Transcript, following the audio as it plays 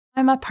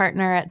I'm a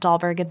partner at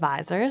Dahlberg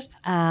Advisors,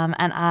 and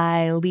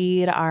I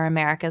lead our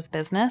Americas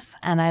business,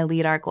 and I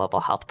lead our global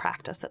health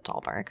practice at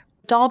Dahlberg.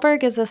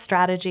 Dahlberg is a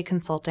strategy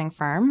consulting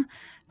firm,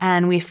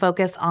 and we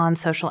focus on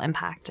social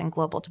impact and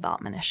global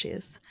development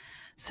issues.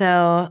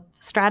 So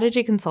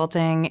strategy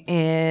consulting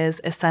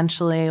is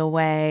essentially a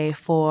way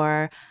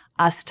for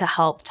us to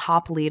help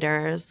top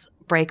leaders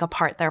break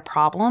apart their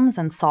problems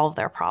and solve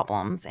their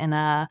problems in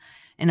a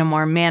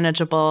more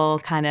manageable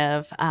kind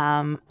of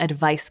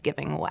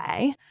advice-giving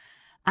way.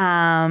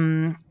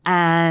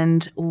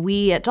 And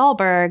we at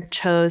Dahlberg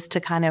chose to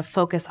kind of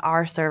focus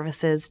our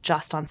services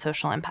just on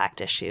social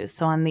impact issues,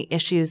 so on the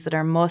issues that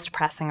are most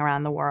pressing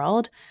around the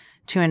world,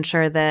 to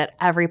ensure that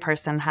every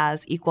person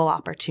has equal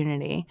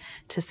opportunity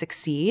to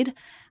succeed.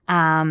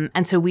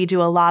 And so we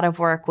do a lot of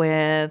work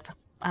with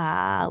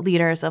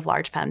leaders of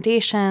large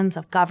foundations,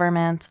 of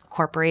governments, of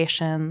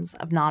corporations,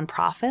 of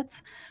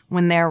nonprofits.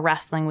 When they're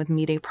wrestling with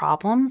meaty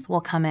problems,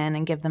 we'll come in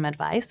and give them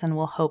advice, and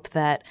we'll hope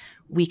that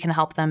we can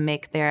help them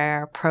make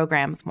their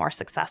programs more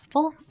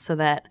successful so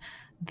that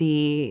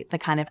the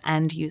kind of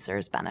end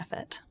users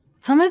benefit.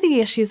 Some of the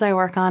issues I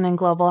work on in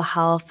global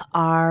health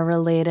are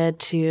related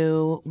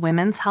to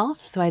women's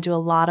health. So I do a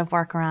lot of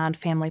work around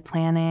family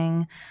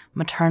planning,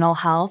 maternal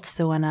health.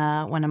 So when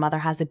a mother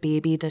has a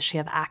baby, does she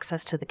have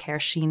access to the care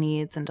she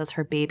needs, and does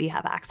her baby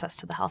have access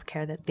to the health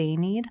care that they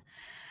need?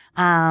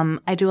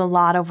 I do a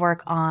lot of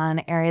work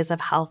on areas of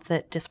health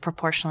that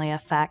disproportionately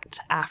affect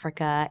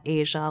Africa,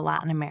 Asia,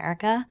 Latin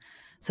America.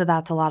 So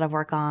that's a lot of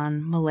work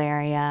on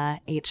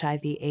malaria,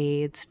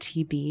 HIV/AIDS,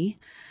 TB.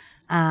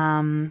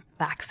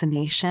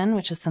 Vaccination,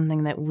 which is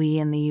something that we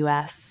in the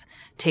U.S.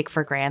 take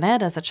for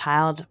granted. As a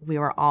child, we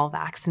were all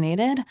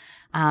vaccinated,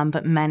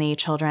 but many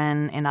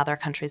children in other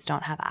countries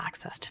don't have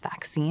access to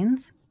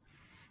vaccines.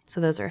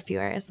 So those are a few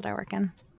areas that I work in.